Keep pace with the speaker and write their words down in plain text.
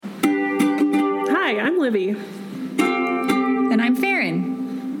Hi, I'm Livy. And I'm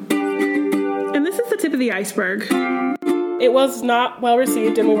Farron. And this is the tip of the iceberg. It was not well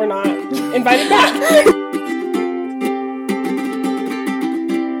received and we were not invited back.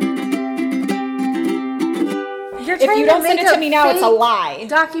 If you don't send it to me now, it's a lie.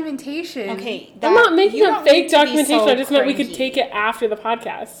 Documentation. Okay. I'm not making a fake documentation. So I just meant we could cringy. take it after the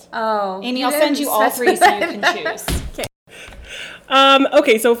podcast. Oh. Amy, I'll send you all three so you can choose.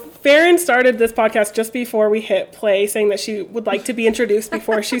 Okay, so Farron started this podcast just before we hit play, saying that she would like to be introduced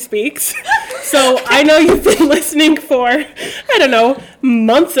before she speaks. So I know you've been listening for, I don't know,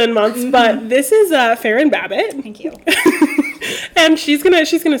 months and months, but this is Farron Babbitt. Thank you. And she's gonna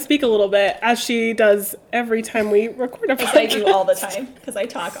speak a little bit, as she does every time we record a podcast. As I do all the time, because I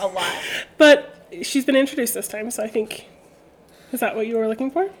talk a lot. But she's been introduced this time, so I think, is that what you were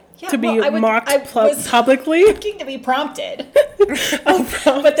looking for? Yeah, to be well, I was publicly? looking to be prompted.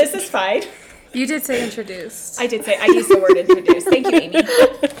 But this is fine. You did say introduced. I did say, I used the word introduced. Thank you, Amy.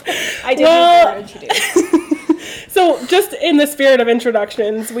 I did use the word introduced. So just in the spirit of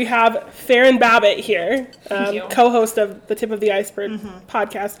introductions, we have Farron Babbitt here, co-host of the Tip of the Iceberg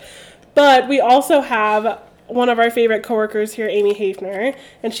podcast. But we also have one of our favorite coworkers here, Amy Hafner,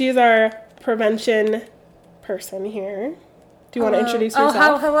 and she is our prevention person here. Do you want to introduce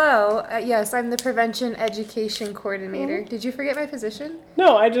yourself? Hello. Yes, I'm the Prevention Education Coordinator. Did you forget my position?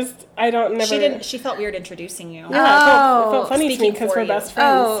 No, I don't never. She didn't. She felt weird introducing you. Yeah, it felt funny to me because we're you. best friends.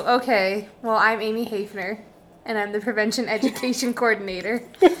 Oh, okay. Well, I'm Amy Hafner, and I'm the Prevention Education Coordinator.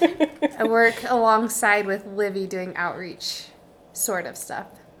 I work alongside with Livy doing outreach sort of stuff.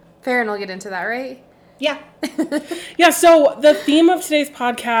 Farron will get into that, right? Yeah. Yeah, so the theme of today's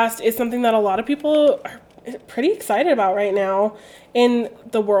podcast is something that a lot of people are pretty excited about right now in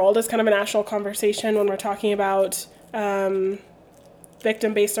the world. It's kind of a national conversation when we're talking about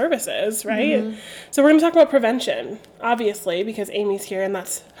victim-based services, right? So we're going to talk about prevention, obviously, because Amy's here and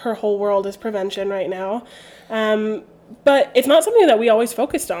that's her whole world is prevention right now. But it's not something that we always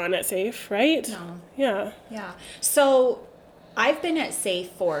focused on at SAFE, right? No. Yeah. Yeah. So I've been at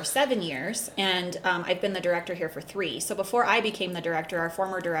SAFE for 7 years, and I've been the director here for 3. So before I became the director, our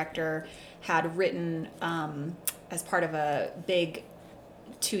former director had written, as part of a big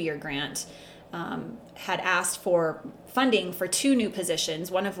 2-year grant, had asked for funding for 2 new positions,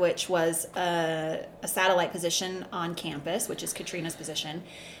 one of which was a satellite position on campus, which is Katrina's position,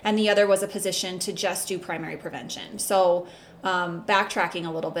 and the other was a position to just do primary prevention. So backtracking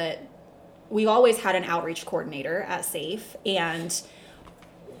a little bit, we've always had an outreach coordinator at SAFE, and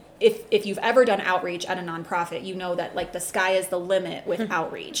if you've ever done outreach at a nonprofit, you know that like the sky is the limit with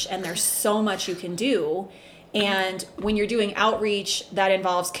outreach, and there's so much you can do. And when you're doing outreach that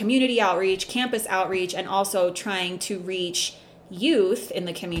involves community outreach, campus outreach, and also trying to reach youth in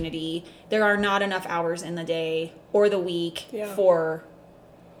the community, there are not enough hours in the day or the week for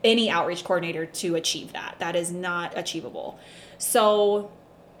any outreach coordinator to achieve that. That is not achievable. So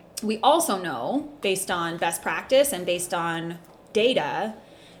we also know, based on best practice and based on data,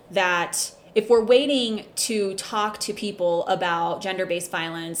 that if we're waiting to talk to people about gender-based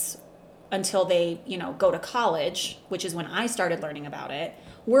violence until they, go to college, which is when I started learning about it,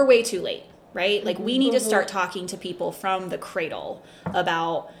 we're way too late, right? Like we need to start talking to people from the cradle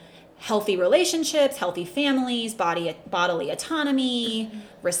about healthy relationships, healthy families, bodily autonomy,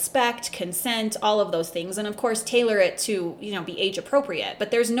 respect, consent, all of those things. And of course, tailor it to, be age appropriate.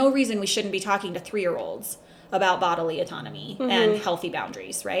 But there's no reason we shouldn't be talking to 3-year-olds about bodily autonomy and healthy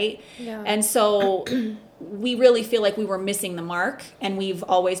boundaries, right? Yeah. And so we really feel like we were missing the mark, and we've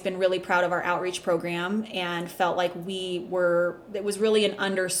always been really proud of our outreach program and felt like it was really an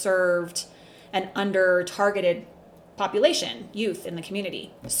underserved and under-targeted population, youth in the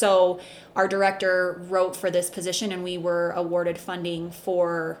community. So our director wrote for this position, and we were awarded funding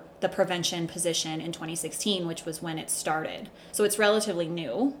for the prevention position in 2016, which was when it started. So it's relatively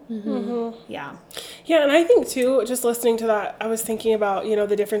new. Yeah. Yeah, and I think too, just listening to that, I was thinking about,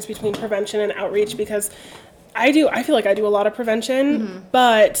 the difference between prevention and outreach, because I feel like I do a lot of prevention,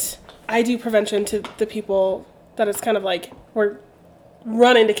 but I do prevention to the people that it's kind of like we're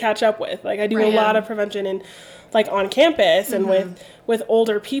running to catch up with. Like I do a lot of prevention in like on campus and with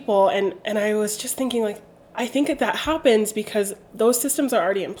older people, and I was just thinking like, I think that happens because those systems are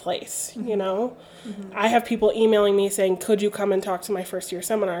already in place, I have people emailing me saying, could you come and talk to my first year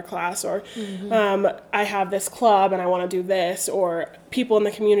seminar class? Or I have this club and I want to do this. Or people in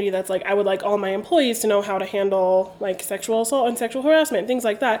the community that's like, I would like all my employees to know how to handle like sexual assault and sexual harassment, things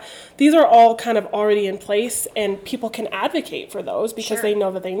like that. These are all kind of already in place, and people can advocate for those because they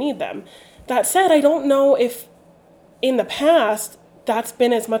know that they need them. That said, I don't know if in the past that's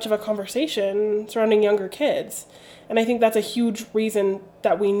been as much of a conversation surrounding younger kids. And I think that's a huge reason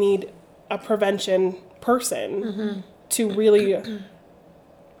that we need a prevention person to really,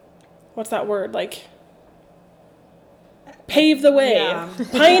 what's that word? Like, pave the way. Yeah.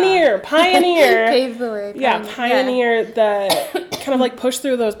 Pioneer. Pave the way. Pioneer the kind of like push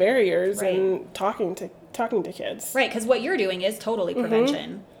through those barriers Right. and talking to kids. Right, because what you're doing is totally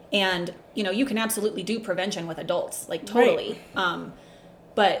prevention. And, you know, you can absolutely do prevention with adults, like totally.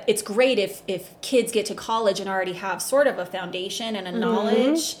 But it's great if kids get to college and already have sort of a foundation and a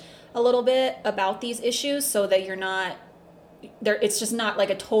knowledge a little bit about these issues so that you're not, it's just not like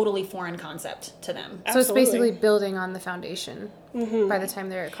a totally foreign concept to them. So it's basically building on the foundation by the time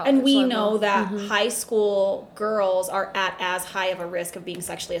they're at college. And we level. know that high school girls are at as high of a risk of being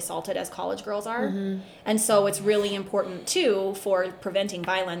sexually assaulted as college girls are. And so it's really important, too, for preventing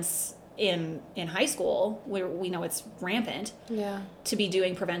violence in high school, where we know it's rampant, to be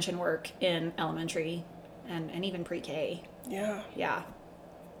doing prevention work in elementary and even pre-K. Yeah. Yeah.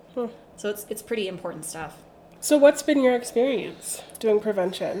 So it's pretty important stuff. So what's been your experience doing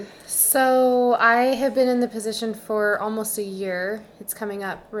prevention? So I have been in the position for almost a year. It's coming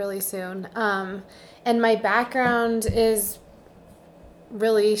up really soon. And my background is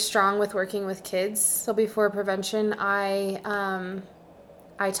really strong with working with kids. So before prevention, I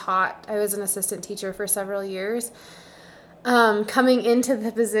taught. I was an assistant teacher for several years. Coming into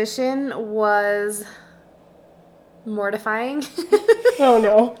the position was mortifying. Oh,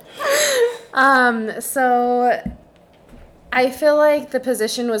 no. So I feel like the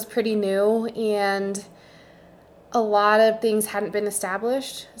position was pretty new and a lot of things hadn't been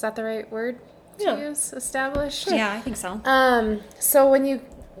established. Is that the right word to use? Established? Yeah, I think so. So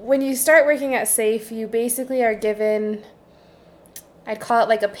when you start working at SAFE, you basically are given, I'd call it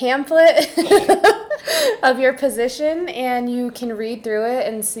like a pamphlet of your position, and you can read through it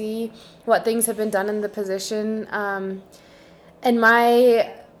and see what things have been done in the position. And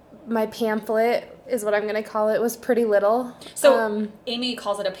my pamphlet is what I'm going to call it, was pretty little. So Amy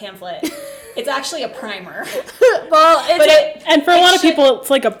calls it a pamphlet. It's actually a primer. Well, And for a lot of people, it's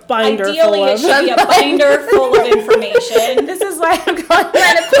like a binder Ideally, full it of... should be a binder full of information. this is why I'm calling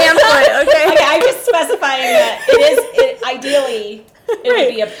it a pamphlet, okay? Okay, I'm just specifying that ideally it would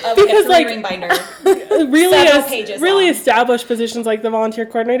be a Because, like, three-ring binder. really pages really long. established positions like the volunteer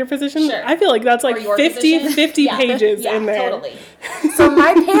coordinator position, Sure. I feel like that's like Or your 50 position. Yeah. pages Yeah, in there. totally. So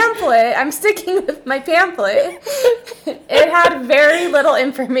my pamphlet, I'm sticking with my pamphlet. It had very little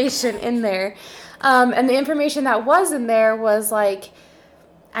information in there. And the information that was in there was like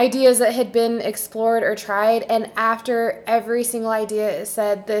ideas that had been explored or tried, and after every single idea it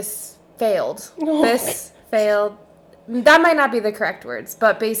said this failed. This failed. That might not be the correct words,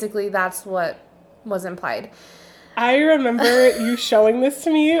 but basically that's what was implied. I remember you showing this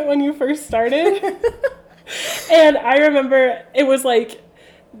to me when you first started. And I remember it was like,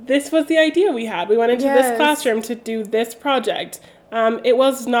 this was the idea we had. We went into this classroom to do this project. It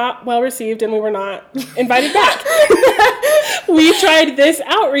was not well received and we were not invited back. We tried this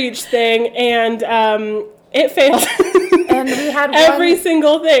outreach thing and it failed. And we had every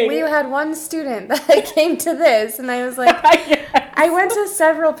single thing. We had one student that came to this, and I was like, Yes. I went to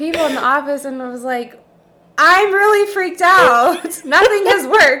several people in the office and was like, I'm really freaked out. Nothing has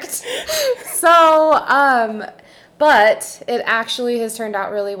worked. So, but it actually has turned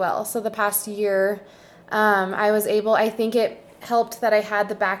out really well. So the past year, I think it helped that I had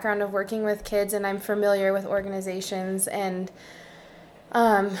the background of working with kids and I'm familiar with organizations and,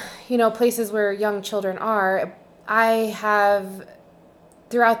 places where young children are.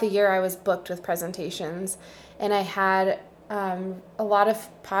 Throughout the year, I was booked with presentations and I had a lot of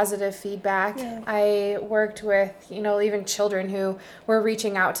positive feedback. Yeah. I worked with, even children who were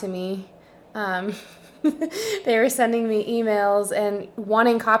reaching out to me. They were sending me emails and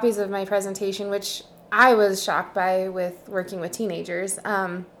wanting copies of my presentation, which I was shocked by with working with teenagers.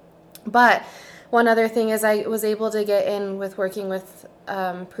 But one other thing is I was able to get in with working with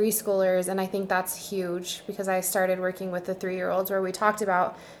preschoolers, and I think that's huge because I started working with the 3-year-olds where we talked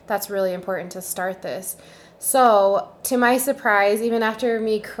about that's really important to start this. So, to my surprise, even after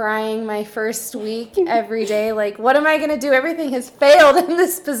me crying my first week every day, like, what am I going to do? Everything has failed in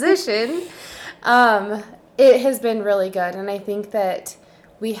this position. It has been really good, and I think that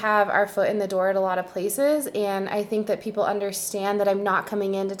we have our foot in the door at a lot of places, and I think that people understand that I'm not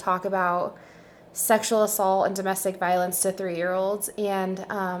coming in to talk about sexual assault and domestic violence to 3-year-olds, and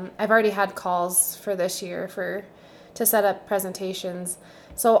I've already had calls for this year to set up presentations.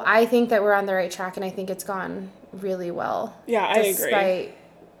 So I think that we're on the right track, and I think it's gone really well. Yeah, I agree. Despite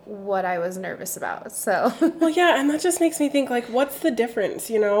what I was nervous about. So Well, yeah, and that just makes me think, like, what's the difference,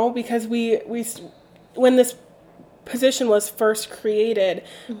 you know? Because when this position was first created,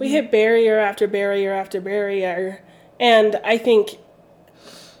 we hit barrier after barrier after barrier, and I think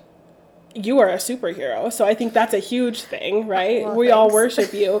you are a superhero, so I think that's a huge thing, right? Well, we all thanks.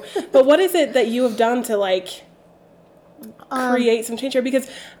 worship you. But what is it that you have done to, like, create some change here? Because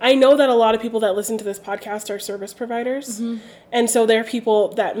I know that a lot of people that listen to this podcast are service providers, and so they're people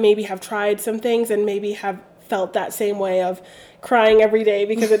that maybe have tried some things and maybe have felt that same way of crying every day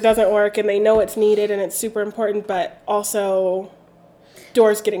because it doesn't work, and they know it's needed and it's super important, but also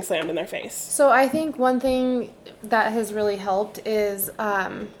doors getting slammed in their face. So I think one thing that has really helped is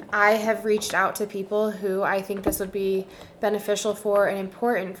I have reached out to people who I think this would be beneficial for and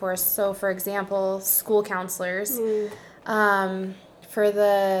important for. So, for example, school counselors. For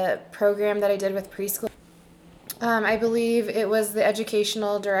the program that I did with preschool, I believe it was the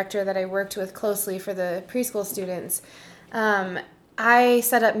educational director that I worked with closely for the preschool students. I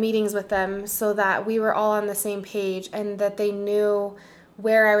set up meetings with them so that we were all on the same page and that they knew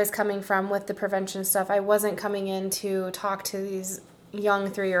where I was coming from with the prevention stuff. I wasn't coming in to talk to these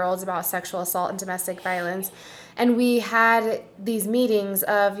young 3-year-olds about sexual assault and domestic violence. And we had these meetings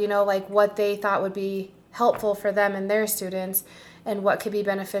of, you know, like what they thought would be helpful for them and their students and what could be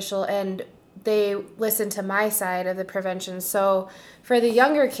beneficial. And they listened to my side of the prevention. So for the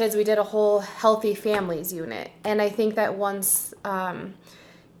younger kids, we did a whole healthy families unit. And I think that once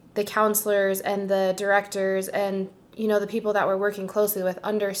the counselors and the directors and, you know, the people that we're working closely with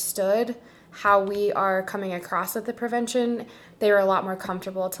understood how we are coming across with the prevention, they were a lot more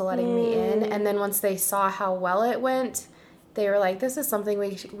comfortable to letting me in. And then once they saw how well it went, they were like, this is something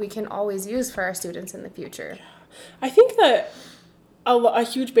we can always use for our students in the future. I think that a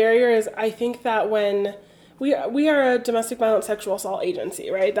huge barrier is, I think that when we are a domestic violence sexual assault agency,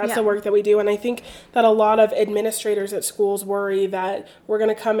 right? That's the work that we do. And I think that a lot of administrators at schools worry that we're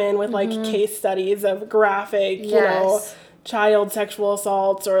going to come in with like case studies of graphic, you know, child sexual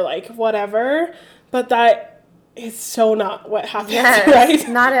assaults or like whatever. But that is so not what happens, right?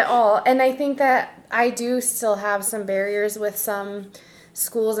 Not at all. And I think that I do still have some barriers with some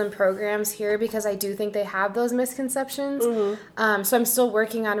schools and programs here because I do think they have those misconceptions. So I'm still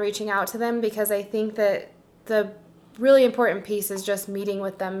working on reaching out to them because I think that the really important piece is just meeting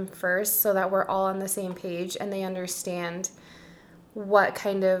with them first so that we're all on the same page and they understand what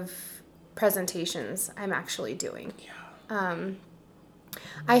kind of presentations I'm actually doing. I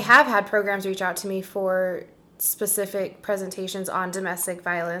have had programs reach out to me for specific presentations on domestic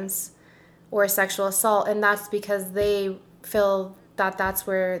violence or sexual assault, and that's because they feel that that's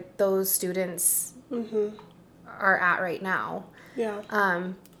where those students are at right now.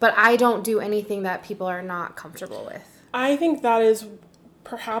 But I don't do anything that people are not comfortable with. I think that is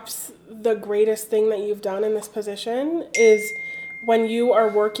perhaps the greatest thing that you've done in this position is when you are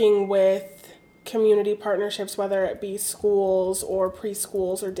working with community partnerships, whether it be schools or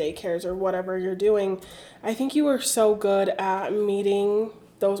preschools or daycares or whatever you're doing. I think you are so good at meeting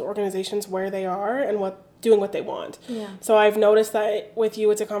those organizations where they are and doing what they want. So I've noticed that with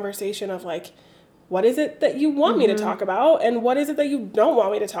you, it's a conversation of like, what is it that you want me to talk about and what is it that you don't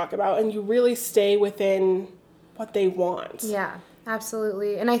want me to talk about? And you really stay within what they want. Yeah,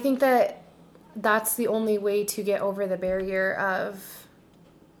 absolutely. And I think that that's the only way to get over the barrier of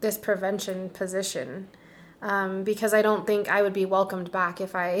this prevention position, because I don't think I would be welcomed back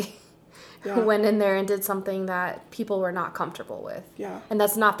if I went in there and did something that people were not comfortable with. And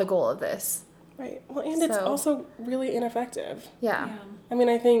that's not the goal of this. Right. Well, and it's also really ineffective. I mean,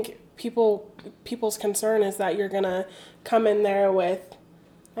 I think people's concern is that you're going to come in there with,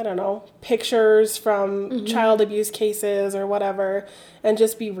 I don't know, pictures from child abuse cases or whatever and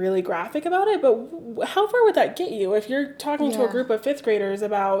just be really graphic about it. But how far would that get you if you're talking to a group of 5th graders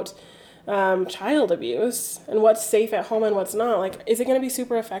about child abuse and what's safe at home and what's not? Like, is it going to be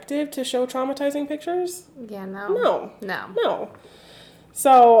super effective to show traumatizing pictures? No.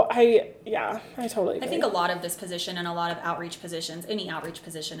 So I totally agree. I think a lot of this position and a lot of outreach positions, any outreach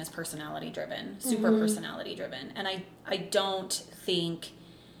position is personality driven, super personality driven. And I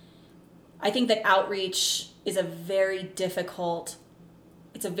think that outreach is a very difficult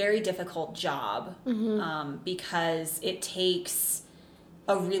job because it takes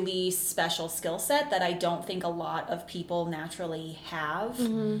a really special skill set that I don't think a lot of people naturally have.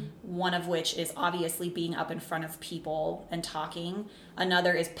 One of which is obviously being up in front of people and talking.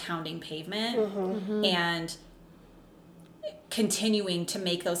 Another is pounding pavement and continuing to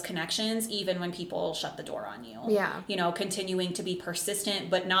make those connections even when people shut the door on you. You know, continuing to be persistent,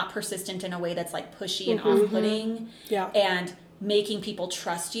 but not persistent in a way that's like pushy and off-putting. And making people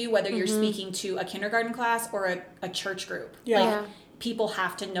trust you, whether you're speaking to a kindergarten class or a church group. Yeah. Like, people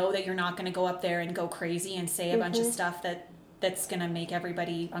have to know that you're not going to go up there and go crazy and say a bunch of stuff that's going to make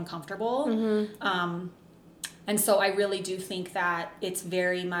everybody uncomfortable. And so I really do think that it's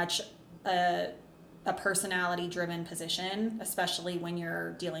very much a personality-driven position, especially when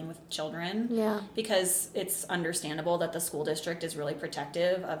you're dealing with children. Yeah. Because it's understandable that the school district is really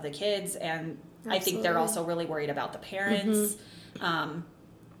protective of the kids, and I think they're also really worried about the parents. And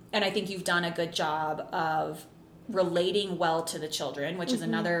I think you've done a good job of relating well to the children, which is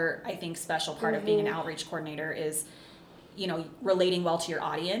another, I think, special part of being an outreach coordinator is, you know, relating well to your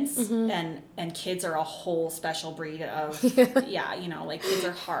audience. And kids are a whole special breed of, you know, like, kids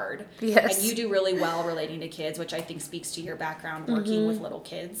are hard. Yes. And you do really well relating to kids, which I think speaks to your background working with little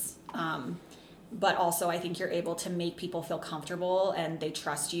kids. But also I think you're able to make people feel comfortable and they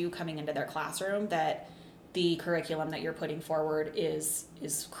trust you coming into their classroom, that the curriculum that you're putting forward is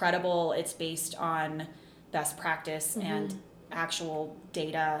credible. It's based on best practice and actual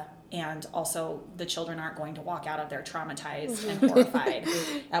data, and also the children aren't going to walk out of there traumatized and horrified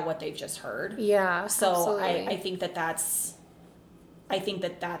at what they've just heard. Yeah. So absolutely. I think that's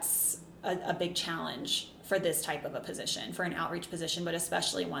a big challenge for this type of a position, for an outreach position, but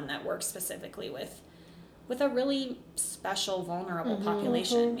especially one that works specifically with a really special, vulnerable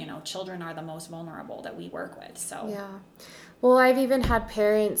population. You know, children are the most vulnerable that we work with. So yeah. Well, I've even had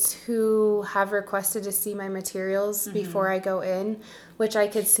parents who have requested to see my materials before I go in, which I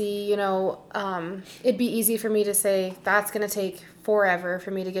could see, you know, it'd be easy for me to say, that's going to take forever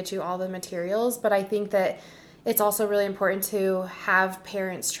for me to get you all the materials. But I think that it's also really important to have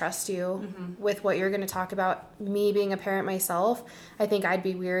parents trust you with what you're going to talk about. Me being a parent myself, I think I'd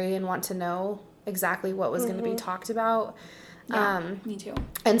be weary and want to know exactly what was going to be talked about. me too.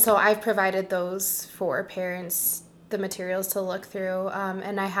 And so I've provided those for parents, the materials to look through,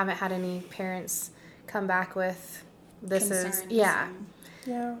 and I haven't had any parents come back with Concerns. Yeah.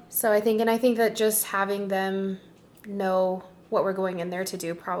 So I think that just having them know what we're going in there to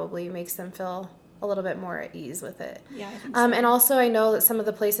do probably makes them feel a little bit more at ease with it. Yeah, I think so. And also I know that some of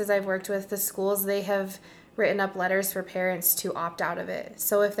the places I've worked with, the schools, they have written up letters for parents to opt out of it.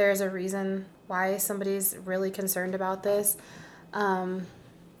 So if there's a reason why somebody's really concerned about this,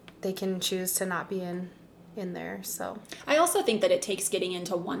 they can choose to not be in there. So I also think that it takes getting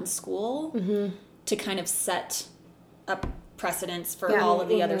into one school to kind of set up precedents for all of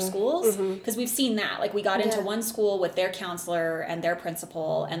the other schools, because we've seen that, like, we got into one school with their counselor and their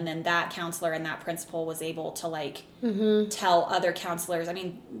principal, and then that counselor and that principal was able to, like, tell other counselors. I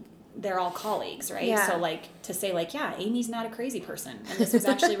mean, they're all colleagues, right? So, like, to say, like, yeah, Amy's not a crazy person, and this was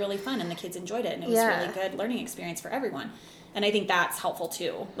actually really fun, and the kids enjoyed it, and it was a really good learning experience for everyone. And I think that's helpful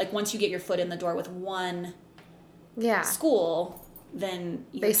too. Like, once you get your foot in the door with one school, then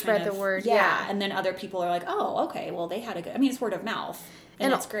they spread the word. And then other people are like, oh, okay, well, they had a good, I mean, it's word of mouth,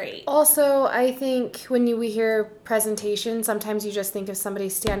 and it's great. Also, I think when we hear presentation, sometimes you just think of somebody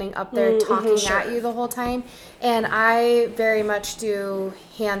standing up there talking at you the whole time, and I very much do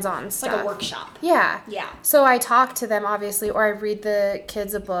hands-on stuff. It's like a workshop. Yeah. Yeah. So I talk to them, obviously, or I read the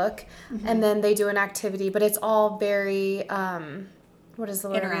kids a book, and then they do an activity, but it's all very, what is the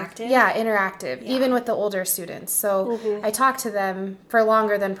word? Interactive? Yeah, interactive, even with the older students. So I talk to them for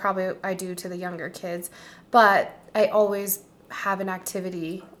longer than probably I do to the younger kids, but I always have an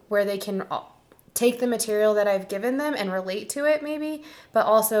activity where they can take the material that I've given them and relate to it maybe, but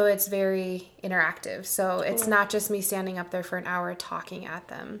also it's very interactive. So it's not just me standing up there for an hour talking at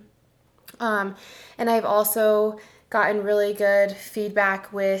them. And I've also gotten really good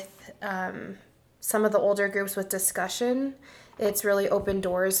feedback with some of the older groups with discussion. It's really opened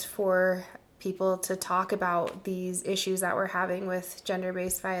doors for people to talk about these issues that we're having with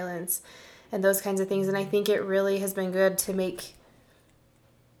gender-based violence and those kinds of things. And I think it really has been good to make,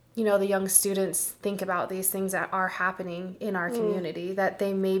 you know, the young students think about these things that are happening in our community that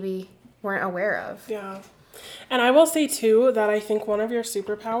they maybe weren't aware of. Yeah. And I will say, too, that I think one of your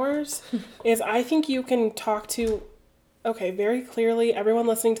superpowers is I think you can talk to, very clearly, everyone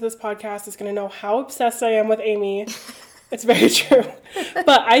listening to this podcast is going to know how obsessed I am with Amy. It's very true.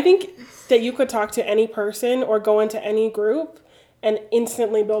 But I think that you could talk to any person or go into any group and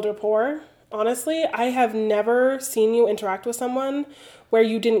instantly build rapport. Honestly, I have never seen you interact with someone where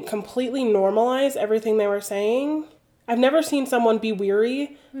you didn't completely normalize everything they were saying. I've never seen someone be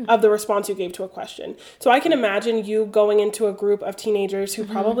weary of the response you gave to a question. So I can imagine you going into a group of teenagers who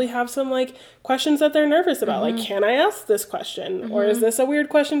probably have some, like, questions that they're nervous about. Like, can I ask this question? Or is this a weird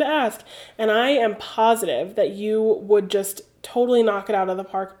question to ask? And I am positive that you would just totally knock it out of the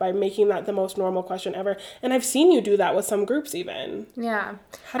park by making that the most normal question ever. And I've seen you do that with some groups even. Yeah.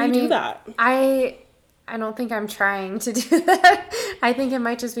 How do you do that? I don't think I'm trying to do that. I think it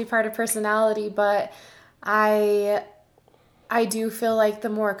might just be part of personality, but I do feel like the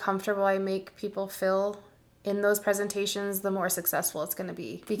more comfortable I make people feel in those presentations, the more successful it's going to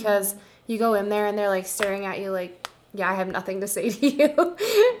be. Because you go in there and they're like staring at you like, yeah, I have nothing to say to you.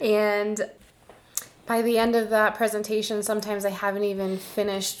 And by the end of that presentation, sometimes I haven't even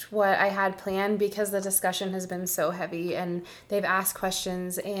finished what I had planned because the discussion has been so heavy and they've asked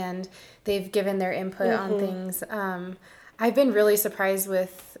questions and they've given their input on things. I've been really surprised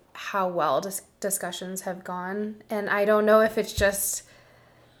with how well discussions have gone. And I don't know if it's just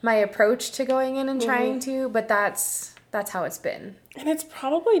my approach to going in and trying to, but that's how it's been. And it's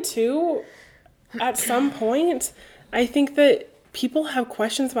probably too, at some point, I think that people have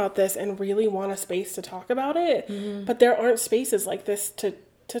questions about this and really want a space to talk about it, but there aren't spaces like this to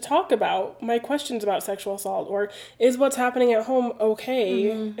talk about my questions about sexual assault, or is what's happening at home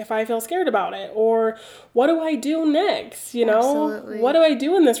okay if I feel scared about it, or what do I do next, you know? Absolutely. What do I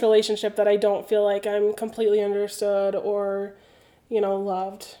do in this relationship that I don't feel like I'm completely understood or, you know,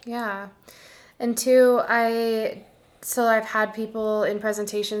 loved? Yeah. And two, I've had people in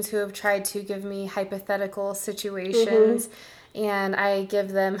presentations who have tried to give me hypothetical situations and I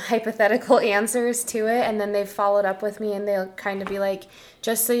give them hypothetical answers to it, and then they've followed up with me and they'll kind of be like,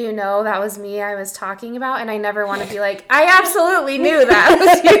 just so you know, that was me I was talking about. And I never want to be like, I absolutely knew that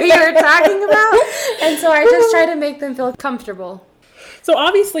was you were talking about. And so I just try to make them feel comfortable. So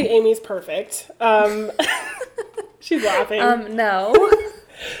obviously Amy's perfect. She's laughing. No.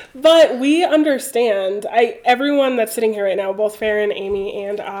 But we understand. Everyone that's sitting here right now, both Farron, Amy,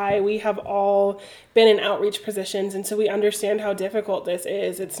 and I, we have all been in outreach positions, and so we understand how difficult this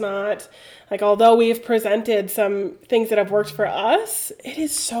is. It's not like, although we've presented some things that have worked for us, it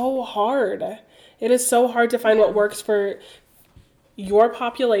is so hard. It is so hard to find what works for your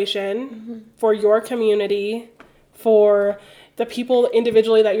population, for your community, for the people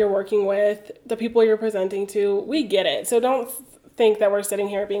individually that you're working with, the people you're presenting to. We get it. So don't think that we're sitting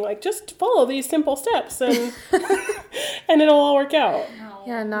here being like, just follow these simple steps and and it'll all work out.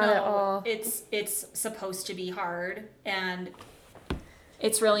 Yeah, not at all. It's supposed to be hard, and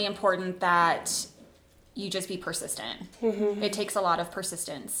it's really important that you just be persistent. It takes a lot of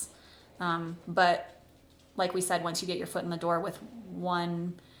persistence. But like we said, once you get your foot in the door with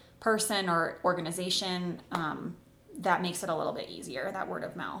one person or organization, that makes it a little bit easier, that word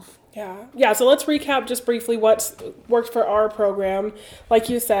of mouth. Yeah. So let's recap just briefly what's worked for our program. Like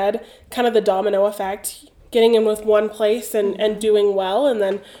you said, kind of the domino effect, getting in with one place and doing well. And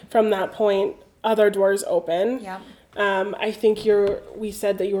then from that point, other doors open. Yeah. I think we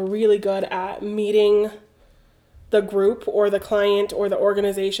said that you were really good at meeting the group or the client or the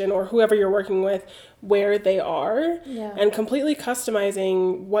organization or whoever you're working with where they are, and completely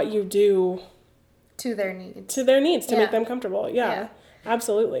customizing what you do To their needs. To make them comfortable. Yeah,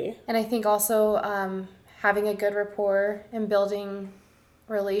 absolutely. And I think also having a good rapport and building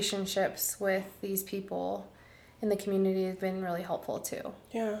relationships with these people in the community has been really helpful too.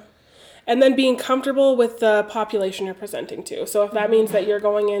 Yeah. And then being comfortable with the population you're presenting to. So if that means that you're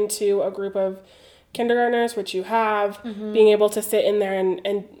going into a group of kindergartners, which you have, being able to sit in there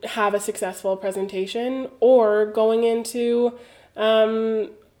and have a successful presentation, or going into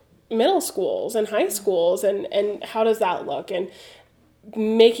middle schools and high schools, and how does that look, and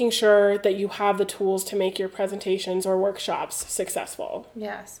making sure that you have the tools to make your presentations or workshops successful.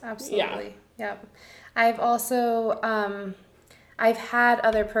 Yes, absolutely. Yep. I've also I've had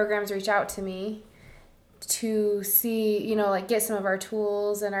other programs reach out to me to see, like get some of our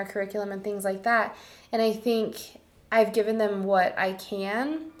tools and our curriculum and things like that. And I think I've given them what I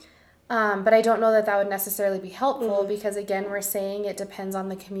can. But I don't know that would necessarily be helpful because, again, we're saying it depends on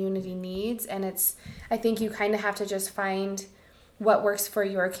the community needs. And I think you kind of have to just find what works for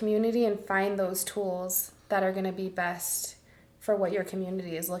your community and find those tools that are going to be best for what your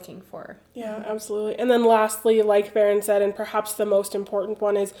community is looking for. Yeah, absolutely. And then lastly, like Farron said, and perhaps the most important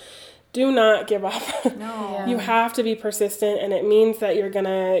one is, do not give up. No. You have to be persistent, and it means that you're going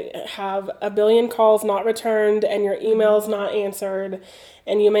to have a billion calls not returned and your emails not answered,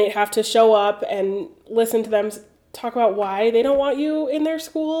 and you might have to show up and listen to them talk about why they don't want you in their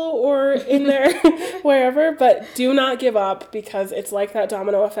school or in their wherever, but do not give up, because it's like that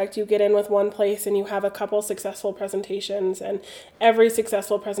domino effect. You get in with one place and you have a couple successful presentations, and every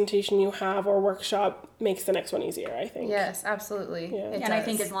successful presentation you have or workshop makes the next one easier, I think. Yes, absolutely. Yeah. And I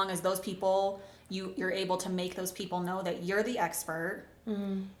think as long as those people, you're able to make those people know that you're the expert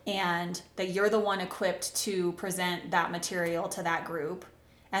and that you're the one equipped to present that material to that group,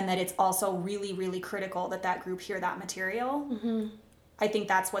 and that it's also really, really critical that that group hear that material. I think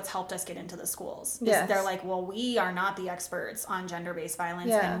that's what's helped us get into the schools. Yes. They're like, well, we are not the experts on gender-based violence,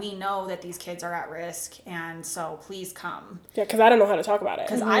 Yeah. and we know that these kids are at risk, and so please come. Yeah, because I don't know how to talk about it.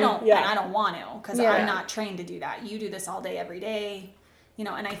 Because I don't, Yeah. and I don't want to, because Yeah. I'm not trained to do that. You do this all day, every day, you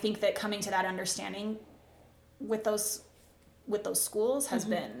know. And I think that coming to that understanding with those schools has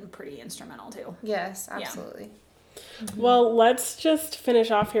been pretty instrumental too. Yes, absolutely. Well, let's just finish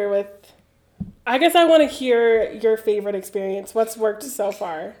off here with, I guess I want to hear your favorite experience. What's worked so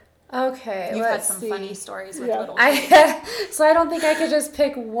far? Okay, You've had let's some see. funny stories with Yeah. little kids. So I don't think I could just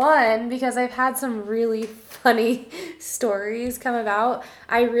pick one because I've had some really funny stories come about.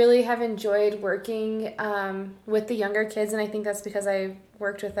 I really have enjoyed working with the younger kids, and I think that's because I've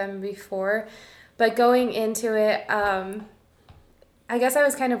worked with them before. But going into it, I guess I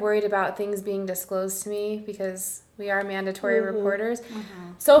was kind of worried about things being disclosed to me because we are mandatory reporters.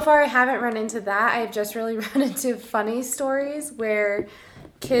 So far, I haven't run into that. I've just really run into funny stories where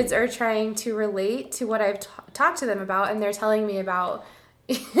kids are trying to relate to what I've talked to them about, and they're telling me about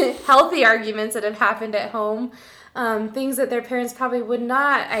healthy arguments that have happened at home, things that their parents probably would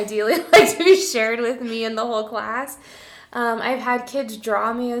not ideally like to be shared with me and the whole class. I've had kids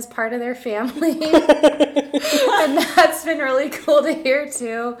draw me as part of their family, and that's been really cool to hear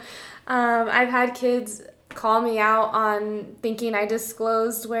too. I've had kids call me out on thinking I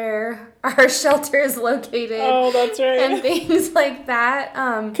disclosed where our shelter is located. Oh, that's right. And things like that.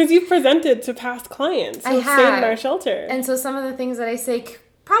 Because you've presented to past clients I who stayed in have. our shelter. And so some of the things that I say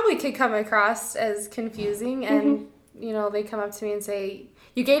probably could come across as confusing. And, you know, they come up to me and say,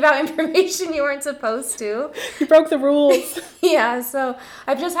 you gave out information you weren't supposed to. You broke the rules. Yeah, so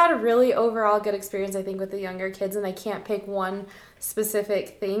I've just had a really overall good experience, I think, with the younger kids. And I can't pick one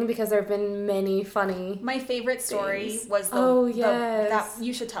specific thing because there have been many funny. My favorite story things. was yes.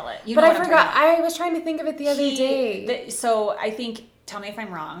 you should tell it. You But know I what I'm forgot. talking about. I was trying to think of it the other day. So I think, tell me if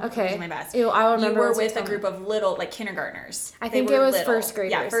I'm wrong. Okay. I'll do my best. I'll remember You were what you with a told me. group of little, like kindergartners. I They think were it was little. first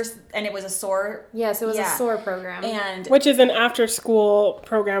graders. Yeah, and it was a SOAR. Yes, it was Yeah. a SOAR program. And Which is an after-school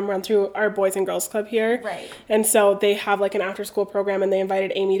program run through our Boys and Girls Club here. Right. And so they have like an after-school program, and they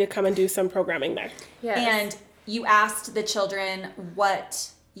invited Amy to come and do some programming there. Yes. And you asked the children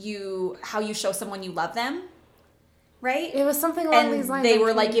how you show someone you love them, right? It was something along And these lines. they I were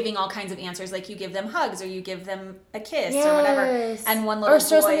can't- like giving all kinds of answers, like you give them hugs or you give them a kiss or whatever. Yes. And one little or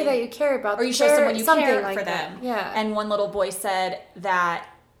show boy, somebody that you care about. or you show someone you something care like for that. them. Yeah. And one little boy said that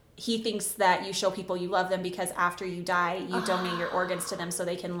he thinks that you show people you love them because after you die, you donate your organs to them so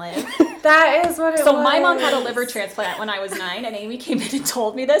they can live. That is what it was. So my mom had a liver transplant when I was 9, and Amy came in and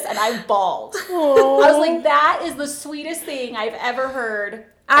told me this, and I bawled. Oh. I was like, that is the sweetest thing I've ever heard.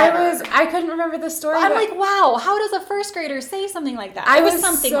 ever. I couldn't remember the story. I'm but like, wow, how does a first grader say something like that? I It was was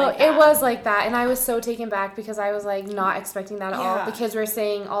something so, like that. It was like that, and I was so taken back because I was like not expecting that at all. Yeah. The kids were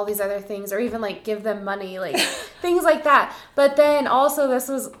saying all these other things, or even like give them money, like things like that. But then also this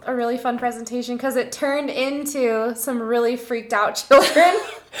was a really fun presentation because it turned into some really freaked out children.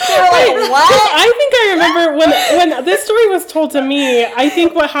 They were like, what? I think I remember when this story was told to me, I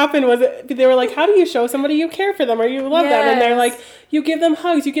think what happened was they were like, how do you show somebody you care for them or you love them? And they're Yes. like, you give them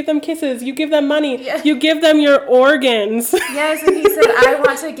hugs, you give them kisses, you give them money, Yeah. you give them your organs. Yes, and he said, I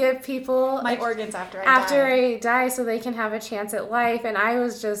want to give people My organs after I die. I die so they can have a chance at life. And I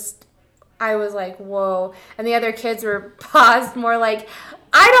was like, whoa. And the other kids were paused more like,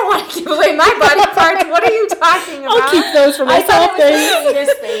 I don't want to give away my body parts. What are you talking about? I'll keep those for I myself. thought it was Thanks.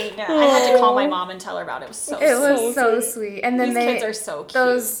 the sweetest thing. I had to call my mom and tell her about it. It was so It sweet. was so sweet. And then These kids are so cute.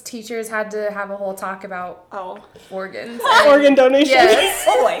 those teachers had to have a whole talk about Oh. organs. Organ donation. Yes.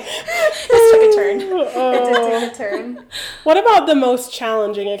 Oh boy. This took a turn. It did take a turn. What about the most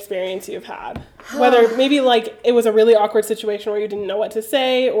challenging experience you've had? Whether maybe like it was a really awkward situation where you didn't know what to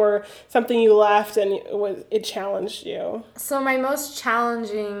say, or something you left and it challenged you. So my most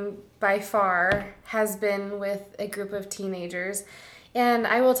challenging by far has been with a group of teenagers. And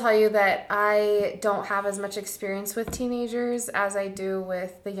I will tell you that I don't have as much experience with teenagers as I do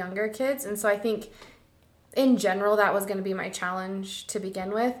with the younger kids. And so I think in general that was going to be my challenge to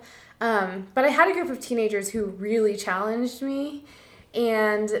begin with. But I had a group of teenagers who really challenged me,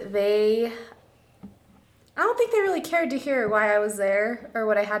 and I don't think they really cared to hear why I was there or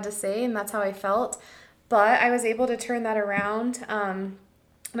what I had to say, and that's how I felt. But I was able to turn that around, and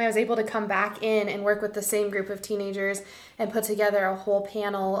I was able to come back in and work with the same group of teenagers and put together a whole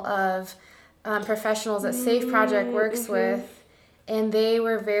panel of professionals that Safe Project works with, and they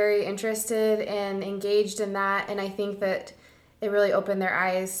were very interested and engaged in that, and I think that it really opened their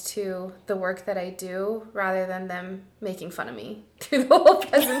eyes to the work that I do rather than them making fun of me through the whole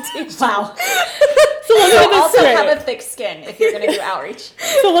presentation. Wow. So let me get this Also straight. have a thick skin if you're going to do outreach.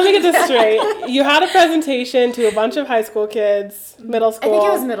 So let me get this straight. You had a presentation to a bunch of high school kids, middle school. I think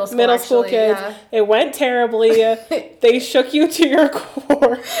it was middle school, actually, kids. yeah. It went terribly. They shook you to your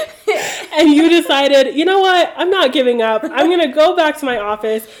core. And you decided, you know what? I'm not giving up. I'm going to go back to my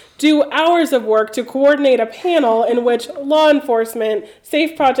office, do hours of work to coordinate a panel in which law enforcement,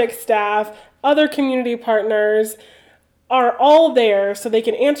 Safe Project staff, other community partners are all there so they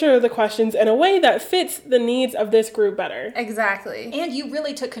can answer the questions in a way that fits the needs of this group better. Exactly. And you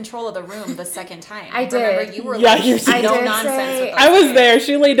really took control of the room the second time. I did. Remember, you were Yeah, like, you did. no I did nonsense say- with those I was kids. there.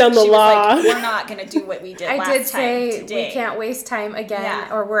 She laid down the She law. was like, we're not going to do what we did I last did time say today. we can't waste time again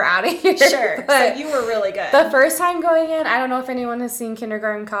Yeah. or we're out of here. Sure. But So you were really good. the first time going in, I don't know if anyone has seen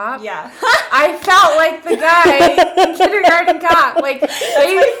Kindergarten Cop. Yeah. I felt like the guy in Kindergarten Cop. Like,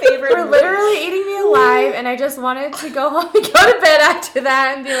 they my favorite were movie. literally eating me alive, and I just wanted to go home and go to bed after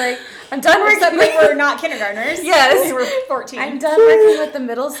that and be like, I'm done Except working we were not kindergartners. Yes. We were 14. I'm done working with the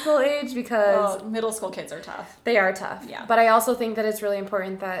middle school age because Oh, middle school kids are tough. they are tough. Yeah. But I also think that it's really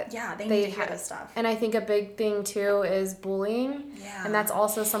important that Yeah, they need to hear this stuff. And I think a big thing too is bullying. Yeah. And that's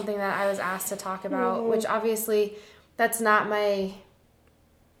also something that I was asked to talk about, which obviously that's not my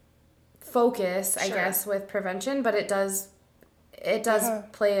focus, I Sure. guess, with prevention, but it does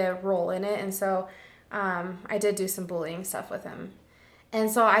play a role in it. And so I did do some bullying stuff with him. And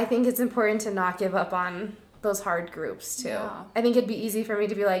so I think it's important to not give up on those hard groups too. Yeah. I think it'd be easy for me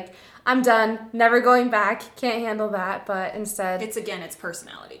to be like, I'm done, never going back, can't handle that. But instead, It's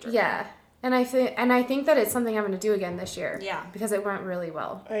personality driven. yeah. And I think that it's something I'm going to do again this year. Yeah. Because it went really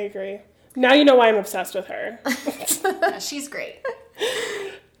well. I agree. Now you know why I'm obsessed with her. Yeah, she's great.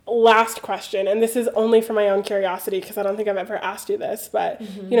 Last question, and this is only for my own curiosity because I don't think I've ever asked you this, but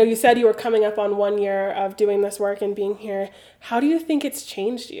you know, you said you were coming up on 1 year of doing this work and being here. How do you think it's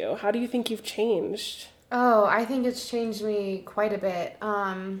changed you? How do you think you've changed? Oh, I think it's changed me quite a bit.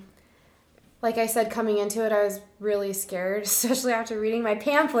 Like I said, coming into it, I was really scared, especially after reading my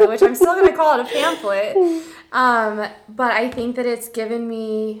pamphlet, which I'm still going to call it a pamphlet. But I think that it's given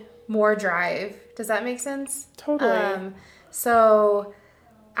me more drive. Does that make sense? Totally. So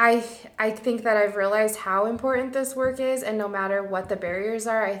I think that I've realized how important this work is, and no matter what the barriers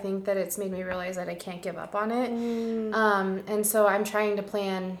are, I think that it's made me realize that I can't give up on it. And so I'm trying to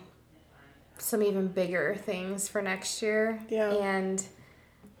plan some even bigger things for next year. Yeah. And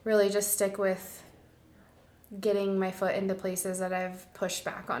really just stick with getting my foot into places that I've pushed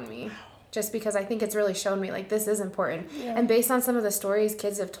back on me. Just because I think it's really shown me, like, this is important. Yeah. And based on some of the stories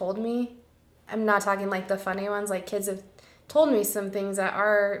kids have told me, I'm not talking like the funny ones, like kids have told me some things that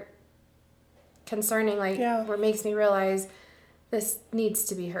are concerning, like what makes me realize this needs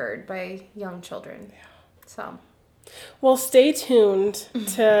to be heard by young children. Yeah. So. Well, stay tuned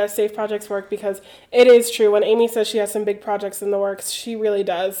to Safe Project's work because it is true. When Amy says she has some big projects in the works, she really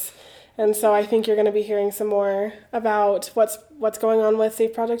does. And so I think you're going to be hearing some more about what's going on with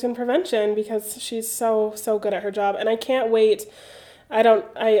Safe Project and prevention because she's so good at her job. And I can't wait.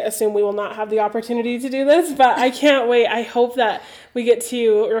 I assume we will not have the opportunity to do this, but I can't wait. I hope that we get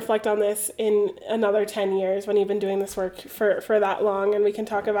to reflect on this in another 10 years when you've been doing this work for that long, and we can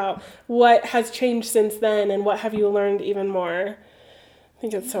talk about what has changed since then and what have you learned even more. I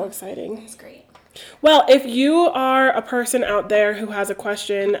think it's so exciting. That's great. Well, if you are a person out there who has a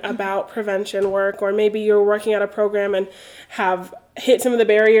question about prevention work, or maybe you're working at a program and have hit some of the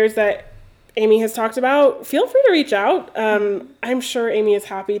barriers that Amy has talked about, feel free to reach out. I'm sure Amy is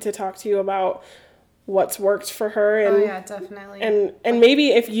happy to talk to you about what's worked for her. And, oh, yeah, definitely. And maybe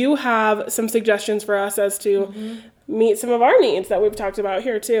if you have some suggestions for us as to meet some of our needs that we've talked about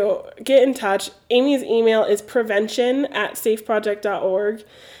here too, get in touch. Amy's email is prevention@safeproject.org.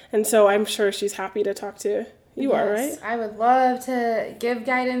 And so I'm sure she's happy to talk to you. Are, right? I would love to give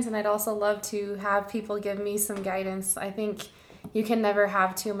guidance, and I'd also love to have people give me some guidance. I think you can never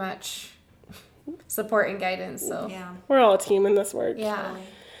have too much support and guidance. So Yeah. We're all a team in this work. yeah.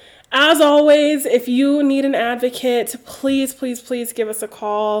 As always, if you need an advocate, please give us a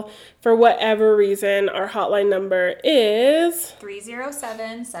call for whatever reason. Our hotline number is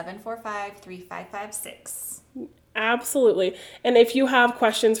 307-745-3556. absolutely. And if you have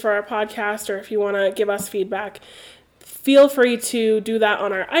questions for our podcast or if you want to give us feedback, feel free to do that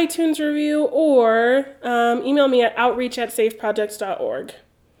on our iTunes review or email me at outreach@safeprojects.org.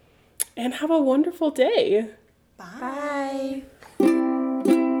 And have a wonderful day. Bye. Bye.